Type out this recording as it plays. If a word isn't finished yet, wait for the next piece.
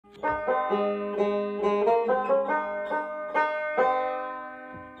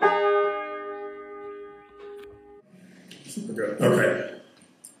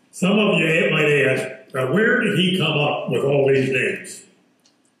Some of you might ask, now where did he come up with all these names?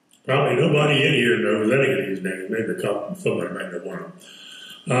 Probably nobody in here knows any of these names. Maybe a couple, somebody might know one of them.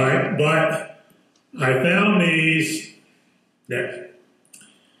 All right, but I found these in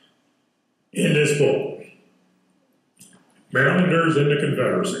this book, Marylanders in the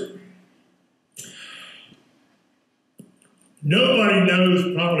Confederacy. Nobody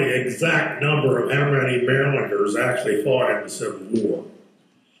knows probably the exact number of how many Marylanders actually fought in the Civil War.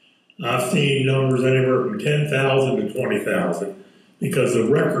 I've seen numbers anywhere from 10,000 to 20,000 because the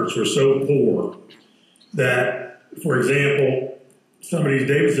records were so poor that, for example, some of these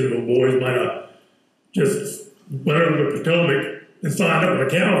Davidsonville boys might have just went over the Potomac and signed up with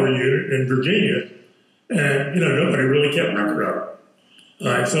a cavalry unit in Virginia, and nobody really kept record of it.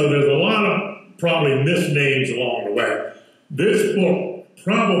 All right, so there's a lot of probably misnames along the way. This book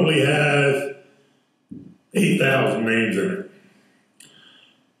probably has 8,000 names in it.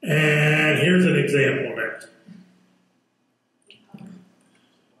 And here's an example of it.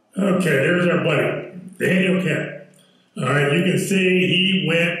 Okay, there's our buddy, Daniel Kent. All right, you can see he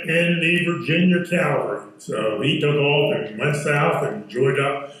went in the Virginia Cavalry. So he took off and went south and joined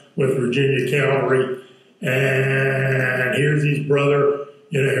up with Virginia Cavalry. And here's his brother,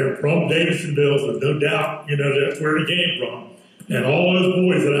 from Davidsonville, so no doubt, that's where he came from. And all those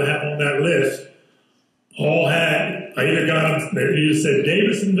boys that I have on that list all had, I either got them, they either said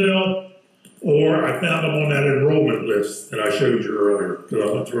Davidsonville, or I found them on that enrollment list that I showed you earlier, because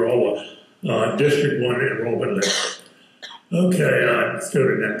I went through all the District 1 enrollment list. Okay, let's go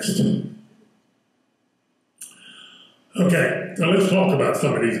to next. Okay, so let's talk about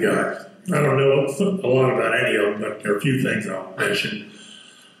some of these guys. I don't know a lot about any of them, but there are a few things I'll mention.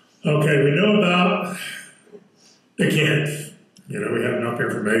 Okay, we know about the Kents. We have enough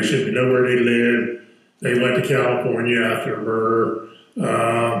information. We know where they live. They went to California after the murder.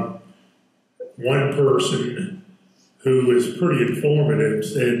 One person who was pretty informative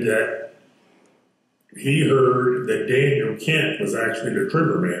said that he heard that Daniel Kent was actually the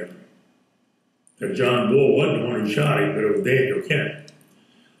triggerman. That John Bull wasn't the one who shot him, but it was Daniel Kent.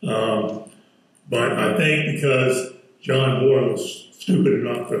 But I think because John Boyle was stupid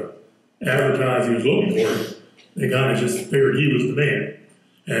enough to advertise he was looking for him, they kind of just figured he was the man,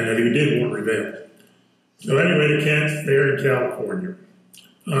 and that he did want revenge. So anyway, the Kents, they're in California.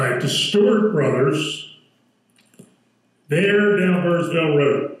 All right, the Stewart brothers, they're down Burnsville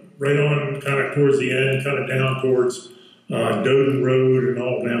Road, right on kind of towards the end, kind of down towards Doden Road and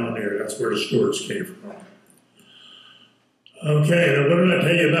all down there. That's where the Stewarts came from. Okay, now what did I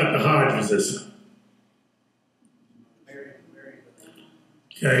tell you about the Hodgeses?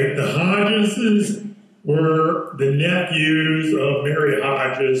 Okay, the Hodgeses were the nephews of Mary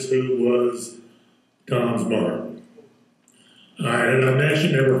Hodges, who was Tom's mother. All right, and I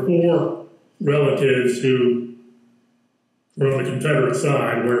mentioned there were 4 relatives who were on the Confederate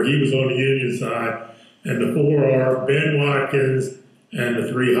side, where he was on the Union side, and the 4 are Ben Watkins and the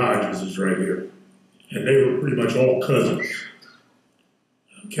 3 Hodgeses right here. And they were pretty much all cousins.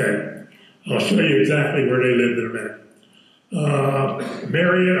 Okay, I'll show you exactly where they lived in a minute.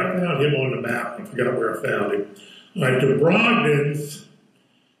 Marion, I found him on the map. I forgot where I found him. All right, the Brogdons,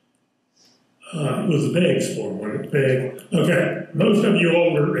 it was a Beggs form, wasn't it? Begg. Okay, most of you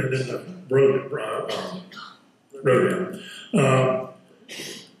older, and then the Rodin. A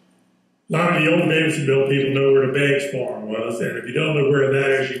lot of the old Davidsonville people know where the Beggs farm was, and if you don't know where that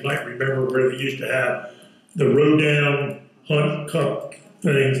is, you might remember where they used to have the Rodown hunt cup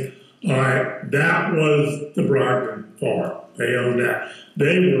things. All right, that was the Brogdon farm. They owned that.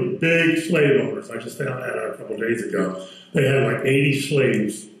 They were big slave owners. I just found that out a couple of days ago. They had like 80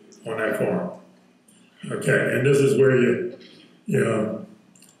 slaves on that farm. Okay, and this is where this.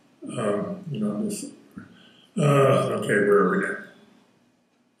 Okay, where are we now?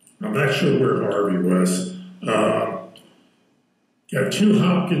 I'm not sure where Harvey was. Got 2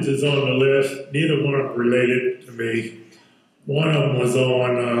 Hopkinses on the list. Neither one of them related to me. One of them was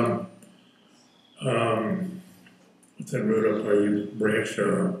on, what's that road up by you? Branch?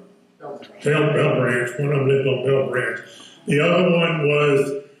 Bell Branch. One of them lived on Bell Branch. The other one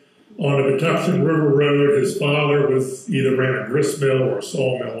was on the Patuxent River Road. His father was either ran a grist mill or a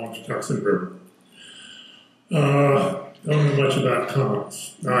sawmill on the Patuxent River. Don't know much about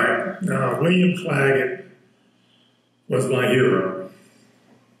Thomas. All right, now William Claggett was my hero.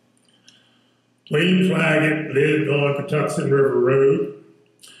 William Claggett lived on Patuxent River Road.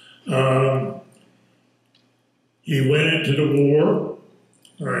 He went into the war.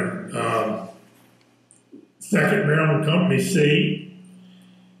 All right, 2nd Maryland Company C.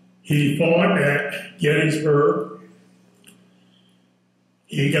 He fought at Gettysburg.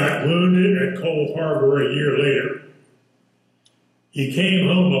 He got wounded at Cold Harbor a year later. He came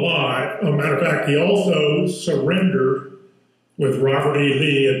home alive. As a matter of fact, he also surrendered with Robert E.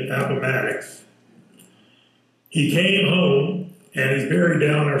 Lee at Appomattox. He came home, and he's buried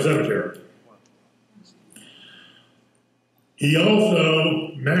down in our cemetery. He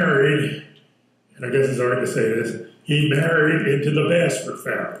also married, and I guess it's hard to say this, he married into the Bassford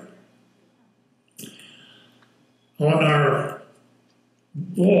family. On our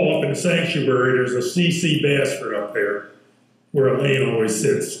wall up in the sanctuary, there's a C.C. Bassford up there, where Elaine always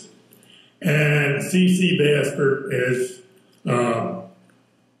sits. And C.C. Bassford is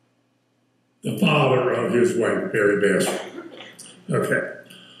the father of his wife, Mary Bassford. Okay.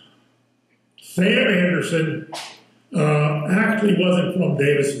 Sam Anderson actually wasn't from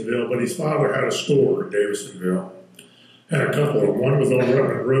Davisonville, but his father had a store in Davisonville. Had a couple of them. One was on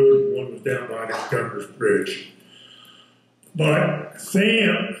Rutland Road, and one was down by the Governor's Bridge. But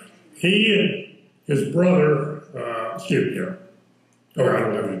Sam, he and his brother, I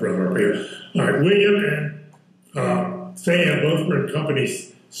don't have his brother up here. All right, William and Sam both were in Company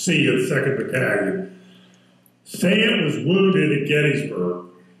C of the 2nd Battalion. Sam was wounded at Gettysburg,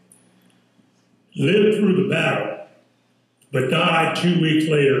 lived through the battle, but died 2 weeks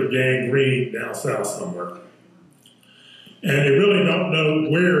later of gangrene down south somewhere. And they really don't know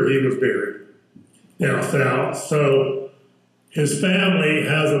where he was buried down south. So his family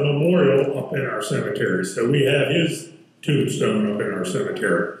has a memorial up in our cemetery. So we have his tombstone up in our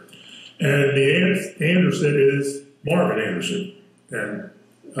cemetery. And the Anderson is Marvin Anderson. And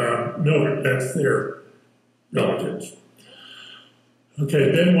Mildred, that's their relatives.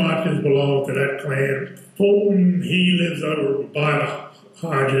 Okay, Ben Watkins belonged to that clan. Fulton, he lives over by the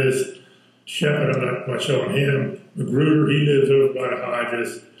Hodges. Shepard, I'm not much on him. Magruder, he lives over by the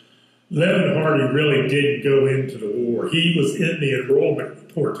Hodges. Levin Hardy really didn't go into the war. He was in the enrollment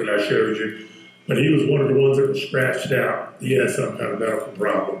report that I showed you, but he was one of the ones that was scratched out. He had some kind of medical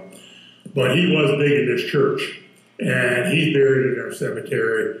problem. But he was big in this church, and he's buried in our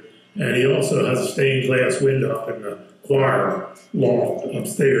cemetery. And he also has a stained glass window up in the choir loft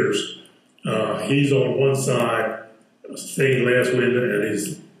upstairs. He's on one side, a stained glass window, and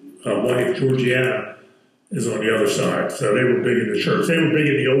his wife, Georgiana, is on the other side. So they were big in the church. They were big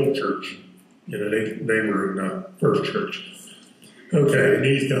in the old church. You know, they were in the first church. Okay, and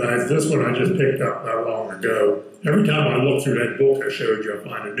these guys, this one I just picked up not long ago. Every time I look through that book I showed you, I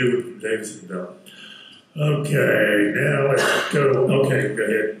find a new one from Davisonville. Okay, now let's go. Okay, go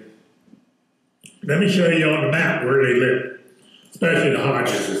ahead. Let me show you on the map where they live, especially the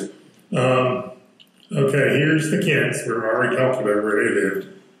Hodges. Okay, here's the Kents. We already talked about where they lived.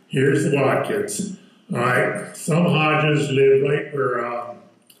 Here's the Watkins. All right, some Hodges live right where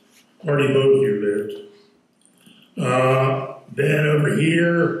Hardy Bowview lived. Then over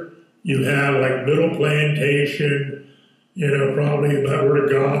here, you have like Middle Plantation, you know, probably about where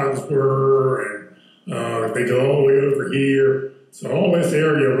the Gods were, and they go all the way over here. So all this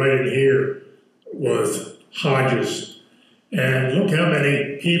area right in here was Hodges. And look how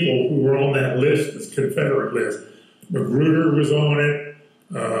many people who were on that list, this Confederate list. Magruder was on it.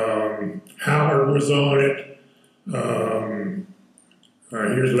 Howard was on it. All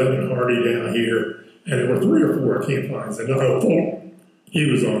right, here's Levin Hardy down here. And there were 3 or 4, I can't find it. No, Fulton,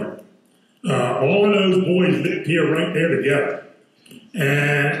 he was on it. All of those boys lived here right there together.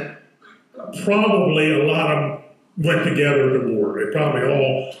 And probably a lot of them went together to the war. They probably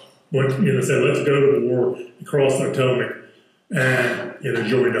all went, you know, said, let's go to the war, across the Potomac, and, you know,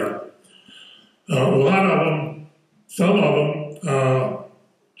 joined up. A lot of them, some of them,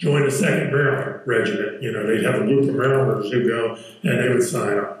 joined the 2nd Maryland Regiment. You know, they'd have a group of Marylanders who go, and they would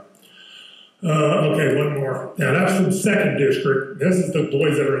sign up. Okay, one more. Now, that's from 2nd District. This is the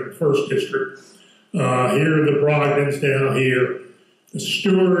boys that are in the 1st District. Here are the Brogdons down here. The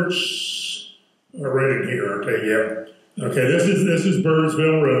Stewarts are right in here, aren't they? Yeah. Okay, this is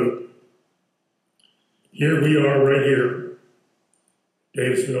Birdsville Road. Here we are right here.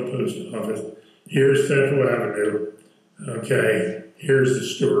 Davisville Post Office. Here's Central Avenue. Okay, here's the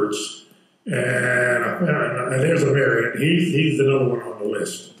Stewarts. And there's a Marriott. He's another one on the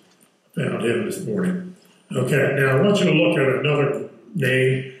list. Found him this morning. Okay, now I want you to look at another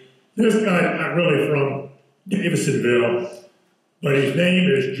name. This guy not really from Davisonville, but his name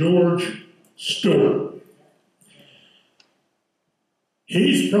is George Stewart.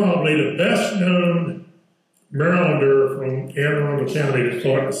 He's probably the best known Marylander from Anne Arundel County that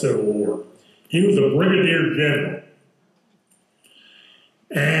fought in the Civil War. He was a brigadier general.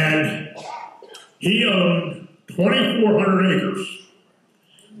 And he owned 2,400 acres.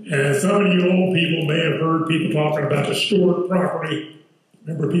 And some of you old people may have heard people talking about the Stewart property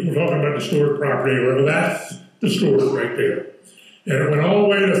Remember people talking about the Stewart property? Well, that's the Stewart right there. And it went all the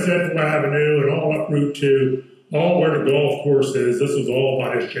way to Central Avenue and all up Route 2, all where the golf course is. This was all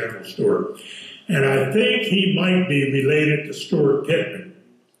by this General Stewart. And I think he might be related to Stuart Pittman.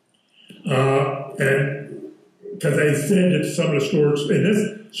 And because they said that some of the Stewarts, and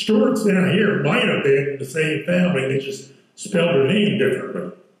this Stewarts down here might have been the same family, they just spelled their name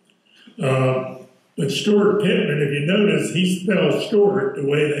differently. But Stuart Pittman, if you notice, he spelled Stuart the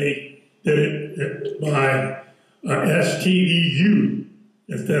way they did it by S-T-E-U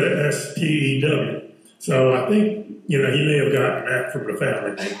instead of S-T-E-W. So I think, he may have gotten that from the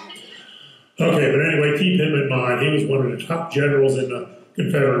family name. Okay, but anyway, keep him in mind. He was one of the top generals in the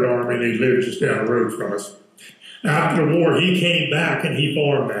Confederate Army, and he lived just down the road from us. After the war, he came back and he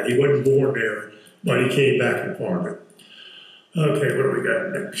farmed that. He wasn't born there, but he came back and farmed it. Okay, what do we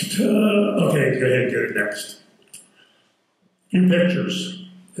got next? Okay, go ahead and get it next. Few pictures.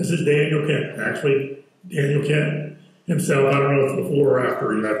 This is Daniel Kent. Actually, Daniel Kent himself, I don't know if it's before or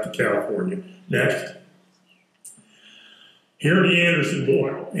after he left to California. Next. Here are the Anderson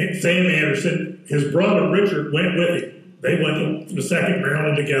boys. Sam Anderson, his brother Richard went with him. They went to the 2nd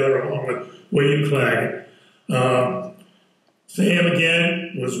Maryland together along with William Claggett. Sam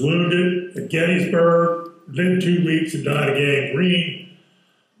again was wounded at Gettysburg, lived 2 weeks and died of gangrene.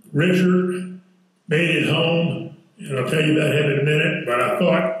 Richard made it home, and I'll tell you about him in a minute, but I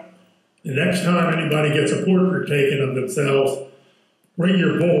thought the next time anybody gets a portrait taken of themselves, bring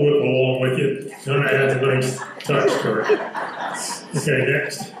your bullwhip along with you. It kind of adds a nice touch to it. Okay,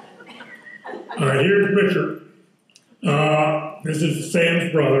 next. All right, here's Richard. This is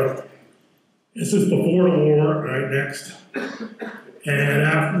Sam's brother. This is before the war, right, next. And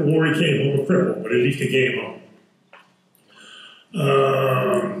after the war, he came home a cripple, but at least he came home.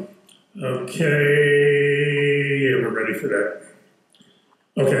 Okay, yeah, we're ready for that.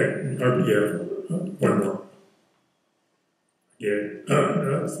 Okay, yeah, one more. Yeah,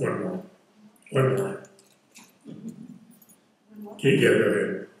 no, that's one more. One more. Yeah, go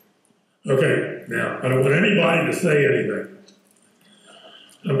ahead. Okay, now, I don't want anybody to say anything.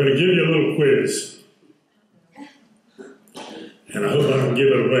 I'm going to give you a little quiz. And I hope I don't give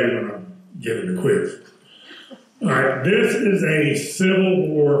it away when I'm giving the quiz. All right, this is a Civil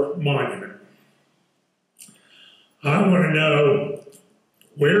War monument. I want to know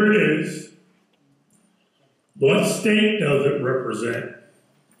where it is, what state does it represent,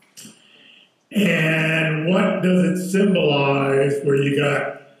 and what does it symbolize where you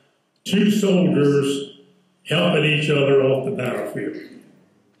got 2 soldiers helping each other off the battlefield.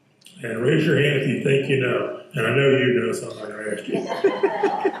 And raise your hand if you think you know. And I know you know, so I'm not going to ask you.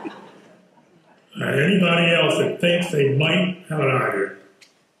 Anybody else that thinks they might have an idea?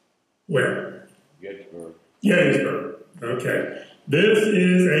 Where? Gettysburg. Gettysburg. Okay. This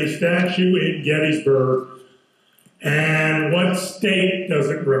is a statue in Gettysburg. And what state does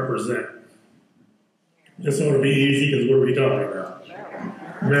it represent? This ought to be easy because what are we talking about?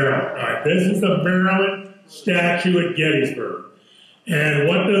 Maryland. All right. This is the Maryland statue at Gettysburg. And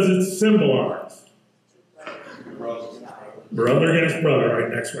what does it symbolize? Brother against brother. All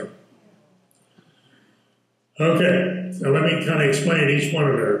right, next one. Okay, so let me kind of explain each one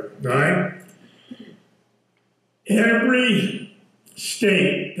of those, all right? Every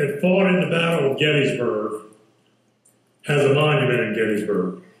state that fought in the Battle of Gettysburg has a monument in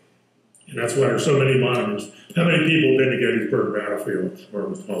Gettysburg. And that's why there's so many monuments. How many people have been to Gettysburg battlefield? Or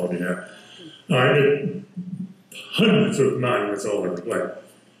was all of you have? All right, hundreds of monuments all over the place.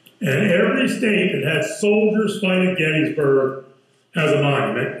 And every state that had soldiers fight at Gettysburg has a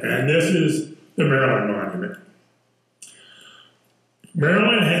monument, and this is the Maryland Monument.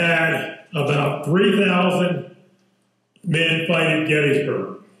 Maryland had about 3,000 men fight at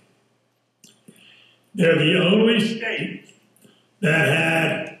Gettysburg. They're the only state that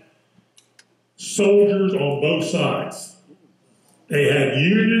had soldiers on both sides. They had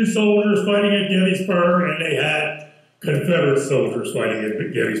Union soldiers fighting at Gettysburg, and they had Confederate soldiers fighting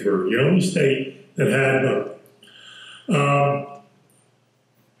at Gettysburg. The only state that had both.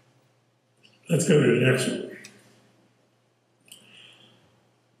 Let's go to the next one.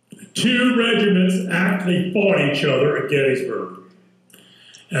 2 regiments actually fought each other at Gettysburg.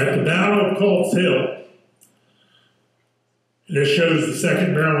 At the Battle of Culp's Hill, this shows the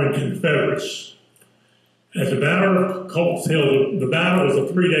 2nd Maryland Confederates. At the Battle of Culp's Hill, the battle was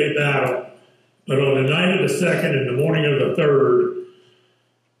a 3-day battle, but on the night of the 2nd and the morning of the 3rd,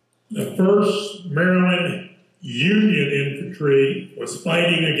 the 1st Maryland Union Infantry was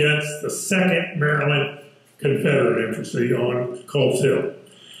fighting against the 2nd Maryland Confederate Infantry on Culp's Hill.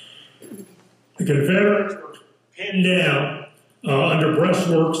 The Confederates were pinned down under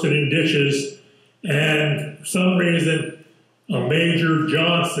breastworks and in ditches, and for some reason, a Major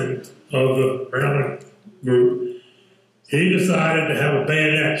Johnson of the Maryland group, he decided to have a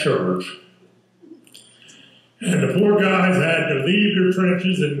bayonet charge. And the poor guys had to leave their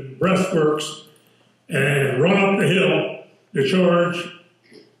trenches and breastworks and run up the hill to charge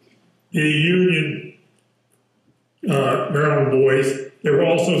the Union Maryland boys. There were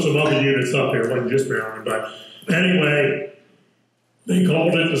also some other units up there, it wasn't just Maryland, but anyway, they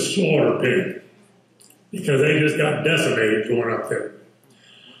called it the slaughter pen because they just got decimated going up there.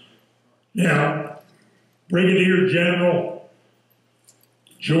 Now, Brigadier General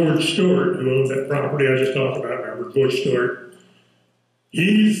George Stewart, who owns that property I just talked about, remember George Stewart,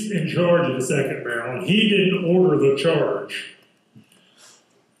 he's in charge of the 2nd Maryland. He didn't order the charge,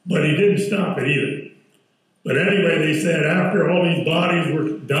 but he didn't stop it either. But anyway, they said after all these bodies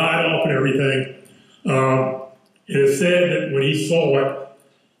were died off and everything, it is said that when he saw it,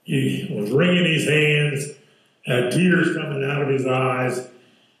 he was wringing his hands, had tears coming out of his eyes,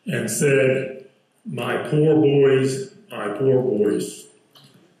 and said, "My poor boys, my poor boys."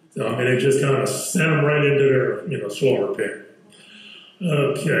 So, I mean, it just kind of sent them right into their, slaughter pit.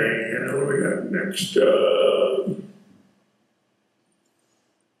 Okay, what do we got next?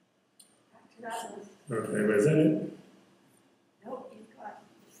 Okay, but is that it? Nope, you've got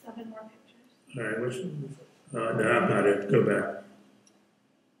 7 more pictures. All right, which one? No, I'm not it. Go back.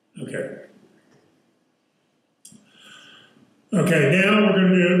 Okay. Okay, now we're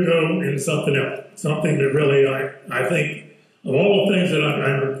going to go into something else. Something that really, I think, of all the things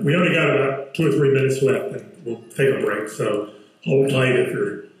that we only got about 2 or 3 minutes left, and we'll take a break, so hold tight if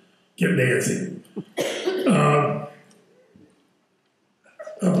you're getting antsy.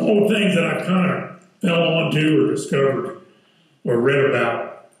 Of all the things that I kind of fell onto or discovered or read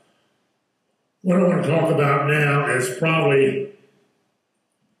about, what I want to talk about now is probably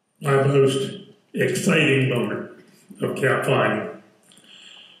my most exciting moment of cat finding.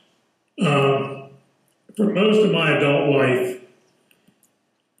 For most of my adult life,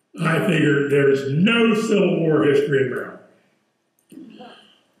 I figured there's no Civil War history in Maryland.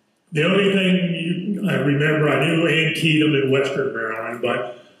 The only thing I remember, I knew Antietam in Western Maryland,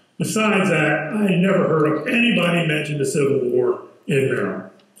 but besides that, I never heard of anybody mention the Civil War in Maryland,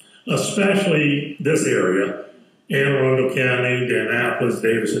 especially this area, Anne Arundel County, Annapolis,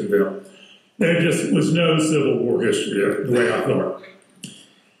 Davisonville. There just was no Civil War history the way I thought.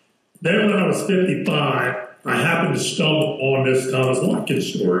 Then when I was 55, I happened to stumble on this Thomas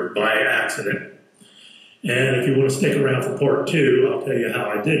Hopkins story by accident. And if you want to stick around for part 2, I'll tell you how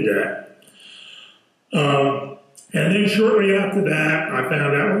I did that. And then shortly after that, I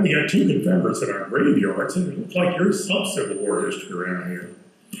found out we got 2 Confederates in our graveyards, and it looked like there's some Civil War history around here.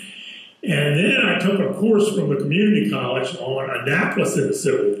 And then I took a course from the community college on Annapolis in the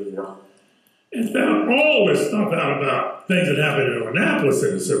Civil War, and found all this stuff out about things that happened in Annapolis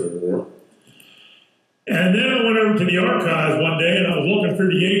in the Civil War. And then I went over to the archives one day, and I was looking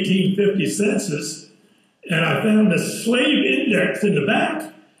through the 1850 census, and I found this slave index in the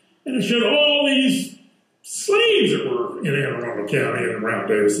back, and it showed all these slaves that were in Anne Arundel County and around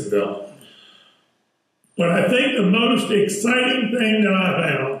Davisonville. But I think the most exciting thing that I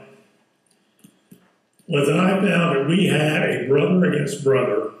found was that I found that we had a brother against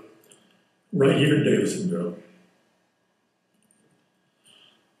brother right here in Davisonville.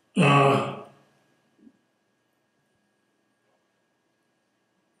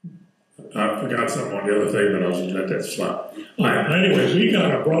 I forgot something on the other thing, but I'll just let that slide. All right, anyway, we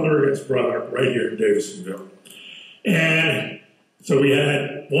got a brother against brother right here in Davisonville. And so we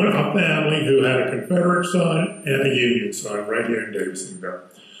had a family who had a Confederate son and a Union son right here in Davisonville.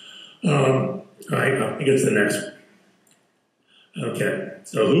 All right, I think it's the next one. Okay,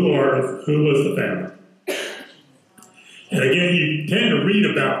 so who was the family? And again, you tend to read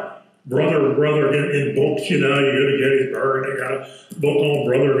about brother and brother in books, you go to Gettysburg, and they got a book on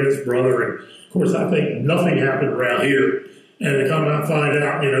brother against brother. And of course, I think nothing happened around here. And to come out and find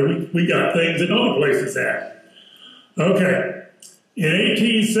out, we got things that other places had. Okay, in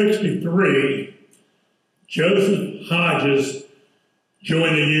 1863, Joseph Hodges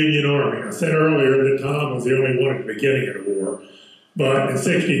joined the Union Army. I said earlier that Tom was the only one at the beginning of the war. But in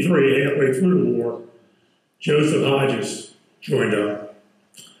 63, halfway through the war, Joseph Hodges joined up.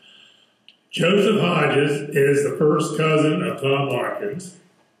 Joseph Hodges is the first cousin of Tom Hopkins.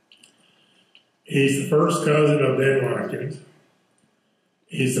 He's the first cousin of Ben Hopkins.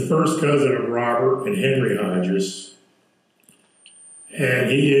 He's the first cousin of Robert and Henry Hodges. And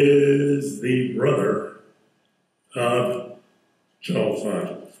he is the brother of Charles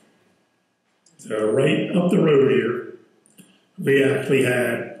Hodges. So right up the road here, we actually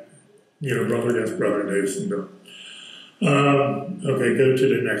had, brother against brother Davison. Okay, go to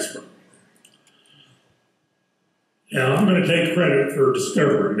the next one. Now, I'm going to take credit for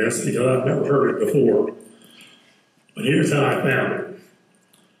discovering this because I've never heard it before. But here's how I found it.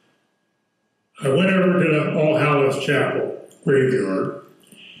 I went over to the All Hallows Chapel graveyard,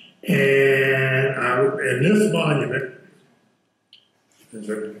 and this monument,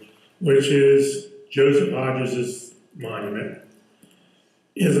 which is Joseph Hodges' monument,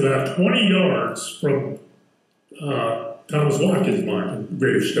 is about 20 yards from Thomas Watkins' monument,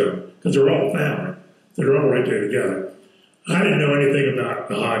 gravestone, because they're all family. So they're all right there together. I didn't know anything about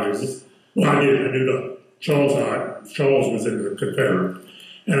the Hodges. Well, I did. I knew the Charles was in the Confederate.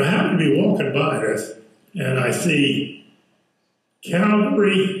 And I happened to be walking by this, and I see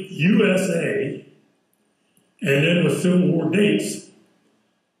Calvary, USA, and then with Civil War dates.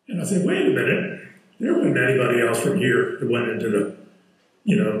 And I said, wait a minute, there wasn't anybody else from here that went into the,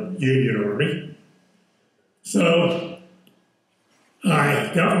 Union Army. So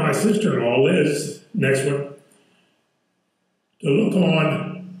I got my sister-in-law, Liz, next one, to look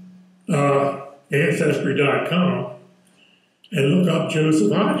on Ancestry.com and look up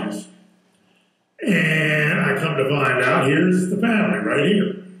Joseph Hodges. And I come to find out, here's the family right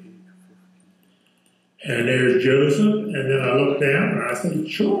here. And there's Joseph, and then I look down and I say,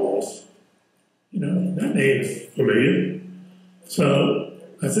 Charles. That name's familiar. So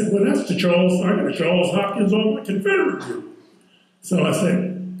I said, well, that's I got Charles Hopkins on my Confederate group. So I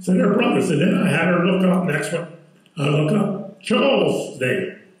said, so they're brothers. And then I had her look up next one. I look up Charles'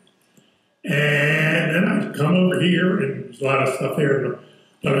 name. And then I come over here, and there's a lot of stuff here.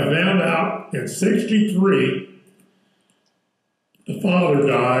 But I found out in 63, the father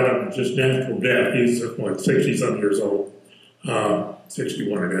died of just natural death. He's 60-some years old.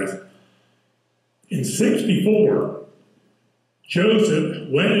 61, I guess. In 64, Joseph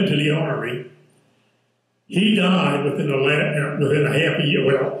went into the army. He died within a half a year,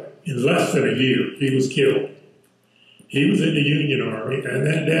 well, in less than a year, he was killed. He was in the Union Army, and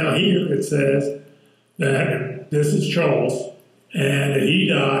then down here it says that, and this is Charles, and that he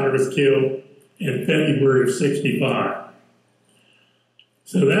died or was killed in February of 65.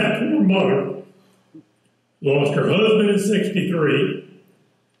 So that poor mother lost her husband in 63,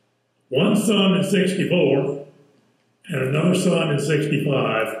 one son in 64, and another son in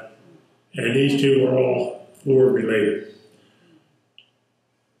 65, and these two are all war related.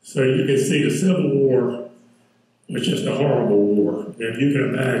 So you can see the Civil War was just a horrible war, and you can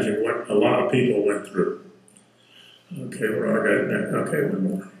imagine what a lot of people went through. Okay, where I got next. Okay, one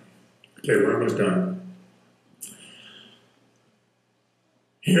more. Okay, we're almost done.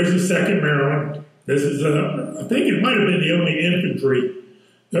 Here's the 2nd Maryland. This is, I think it might have been the only infantry.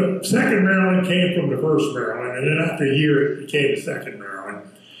 The 2nd Maryland came from the 1st Maryland, and then after a year it became the 2nd Maryland.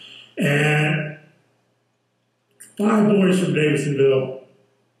 And 5 boys from Davisonville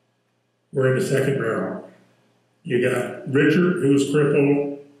were in the 2nd Maryland. You got Richard, who was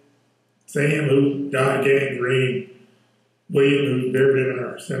crippled, Sam, who died gangrene, William, who's buried in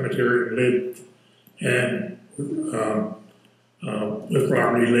our cemetery and lived, and with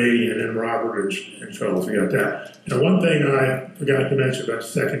Robert E. Lee, and then Robert and Charles. We got that. Now, one thing I forgot to mention about the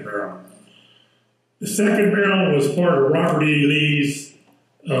 2nd Maryland. The 2nd Maryland was part of Robert E. Lee's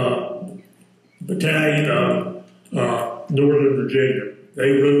battalion of Northern Virginia.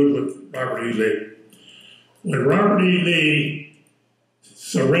 They rode with Robert E. Lee. When Robert E. Lee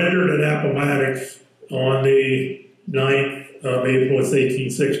surrendered at Appomattox on the 9th of April,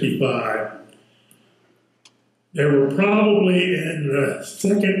 1865, there were probably in the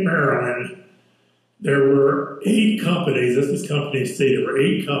 2nd Maryland, there were 8 companies. This is Company C. There were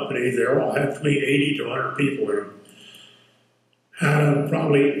 8 companies. They all had between 80 to 100 people in them. Out of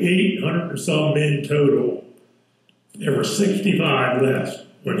probably 800 or some men total, there were 65 left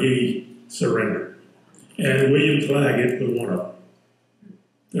when he surrendered. And William Claggett was one of them.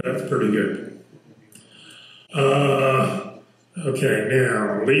 That's pretty good. Okay,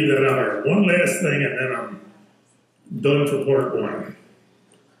 now leave that out there. One last thing, and then I'm done for part 1.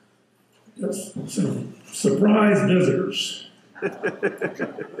 That's some surprise visitors.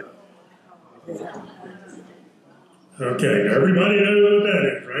 Okay, everybody knows what that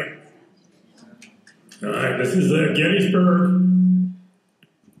is, right? All right, this is the Gettysburg,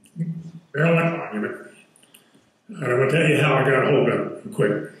 Maryland Monument. And I'm going to tell you how I got a hold of it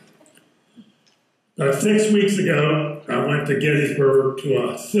quick. About 6 weeks ago, I went to Gettysburg to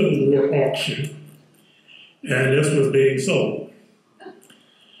a Civil War auction, and this was being sold.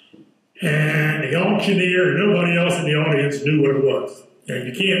 And the auctioneer and nobody else in the audience knew what it was. And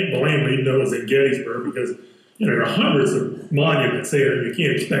you can't blame me, even though it was in Gettysburg, because there are hundreds of monuments there. You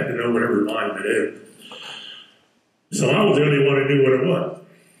can't expect to know what every monument is. So I was the only one who knew what it was.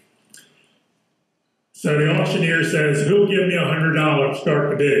 So the auctioneer says, who'll give me $100 to start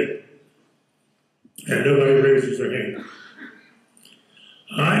the bid? And nobody raises their hand.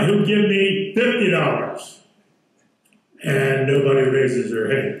 All right, who'll give me $50? And nobody raises their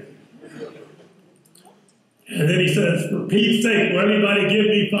hand. And then he says, for Pete's sake, will anybody give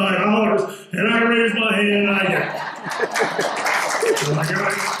me $5? And I raise my hand and I get it. So I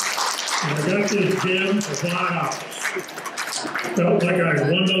got this gem for $5. Felt like I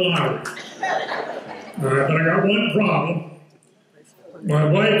won the lottery. But I got one problem. My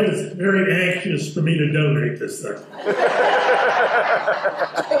wife is very anxious for me to donate this thing.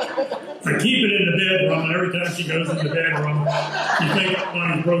 I keep it in the bedroom, and every time she goes in the bedroom, she thinks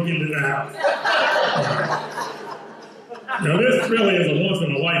money broke into the house. Now, this really is a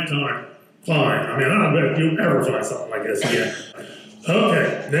once-in-a-lifetime find. I mean, I don't bet you'll ever find something like this again.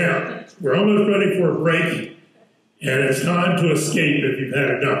 Okay, now, we're almost ready for a break, and it's time to escape if you've had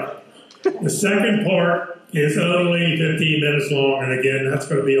enough. The second part is only 15 minutes long, and again, that's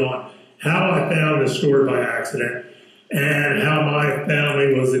going to be on how I found this store by accident and how my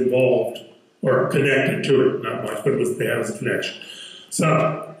family was involved or connected to it. Not much, but there was a connection.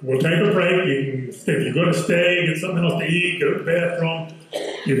 So we'll take a break. If you're going to stay, get something else to eat, go to the bathroom.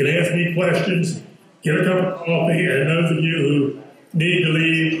 You can ask me questions, get a cup of coffee, and those of you who need to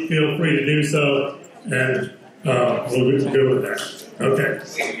leave, feel free to do so, and we'll go with that. Okay.